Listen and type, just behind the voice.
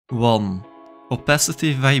1.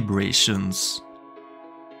 Opacity Vibrations.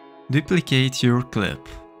 Duplicate your clip.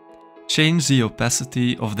 Change the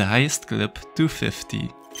opacity of the highest clip to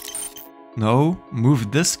 50. Now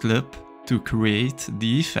move this clip to create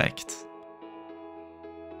the effect.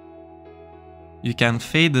 You can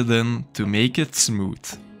fade it in to make it smooth.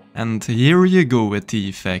 And here you go with the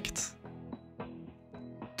effect.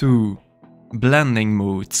 2. Blending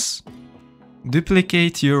modes.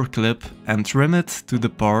 Duplicate your clip and trim it to the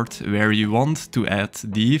part where you want to add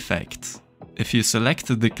the effect. If you select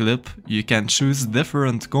the clip, you can choose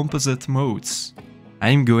different composite modes.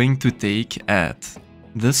 I'm going to take Add.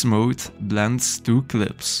 This mode blends two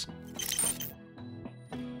clips.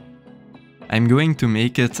 I'm going to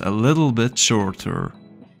make it a little bit shorter.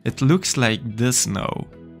 It looks like this now.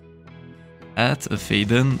 Add a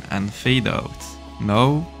fade in and fade out.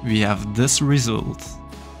 Now we have this result.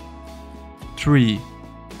 3.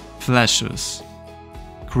 Flashes.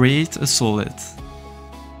 Create a solid.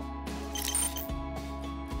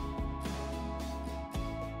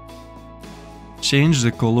 Change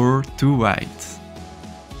the color to white.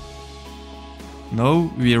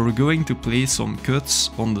 Now we are going to place some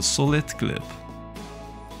cuts on the solid clip.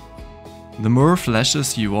 The more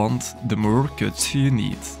flashes you want, the more cuts you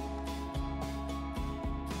need.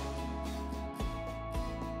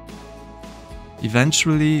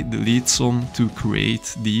 Eventually delete some to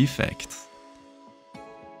create the effect.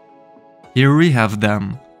 Here we have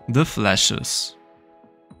them, the flashes.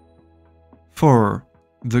 4.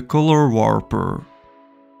 The color warper.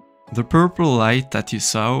 The purple light that you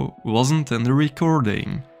saw wasn't in the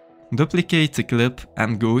recording. Duplicate the clip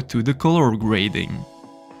and go to the color grading.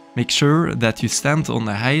 Make sure that you stand on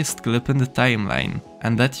the highest clip in the timeline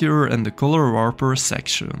and that you're in the color warper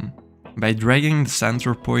section. By dragging the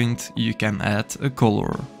center point, you can add a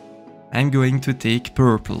color. I'm going to take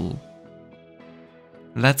purple.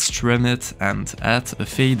 Let's trim it and add a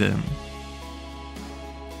fade in.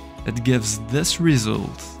 It gives this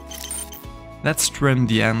result. Let's trim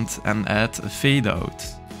the end and add a fade out.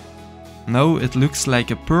 Now it looks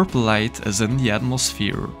like a purple light is in the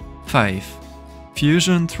atmosphere. 5.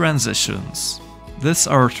 Fusion transitions. These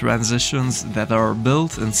are transitions that are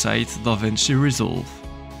built inside DaVinci Resolve.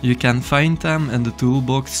 You can find them in the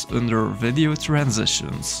toolbox under Video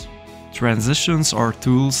Transitions. Transitions are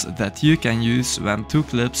tools that you can use when two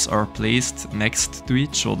clips are placed next to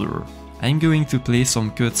each other. I'm going to place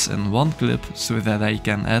some cuts in one clip so that I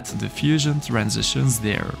can add the fusion transitions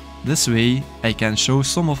there. This way I can show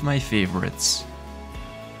some of my favorites.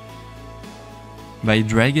 By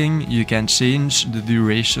dragging, you can change the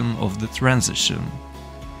duration of the transition.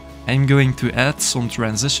 I'm going to add some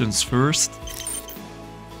transitions first.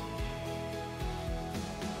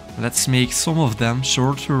 Let's make some of them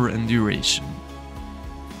shorter in duration.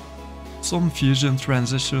 Some fusion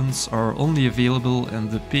transitions are only available in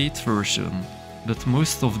the paid version, but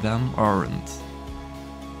most of them aren't.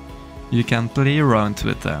 You can play around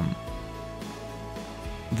with them.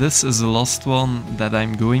 This is the last one that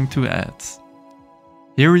I'm going to add.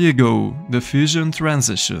 Here you go, the fusion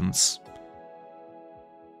transitions.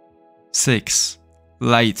 6.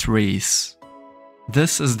 Light rays.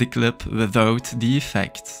 This is the clip without the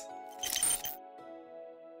effect.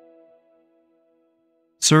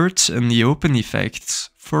 Search in the Open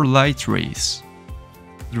Effects for light rays.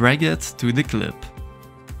 Drag it to the clip.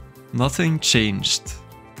 Nothing changed.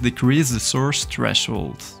 Decrease the source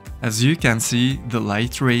threshold. As you can see, the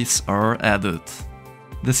light rays are added.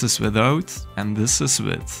 This is without and this is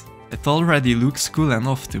with. It already looks cool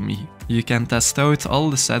enough to me. You can test out all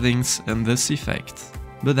the settings in this effect,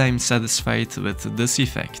 but I'm satisfied with this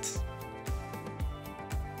effect.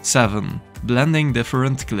 7. Blending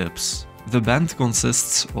different clips. The band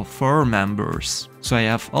consists of 4 members, so I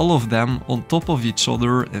have all of them on top of each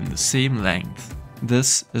other in the same length.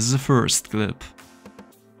 This is the first clip.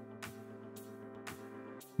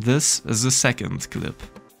 This is the second clip.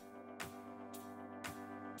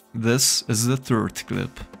 This is the third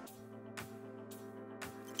clip.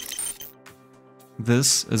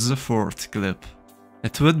 This is the fourth clip.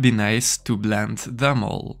 It would be nice to blend them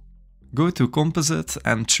all. Go to Composite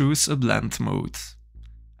and choose a blend mode.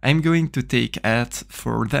 I'm going to take Add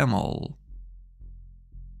for them all.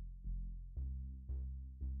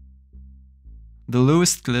 The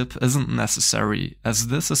lowest clip isn't necessary, as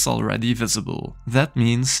this is already visible. That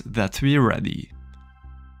means that we're ready.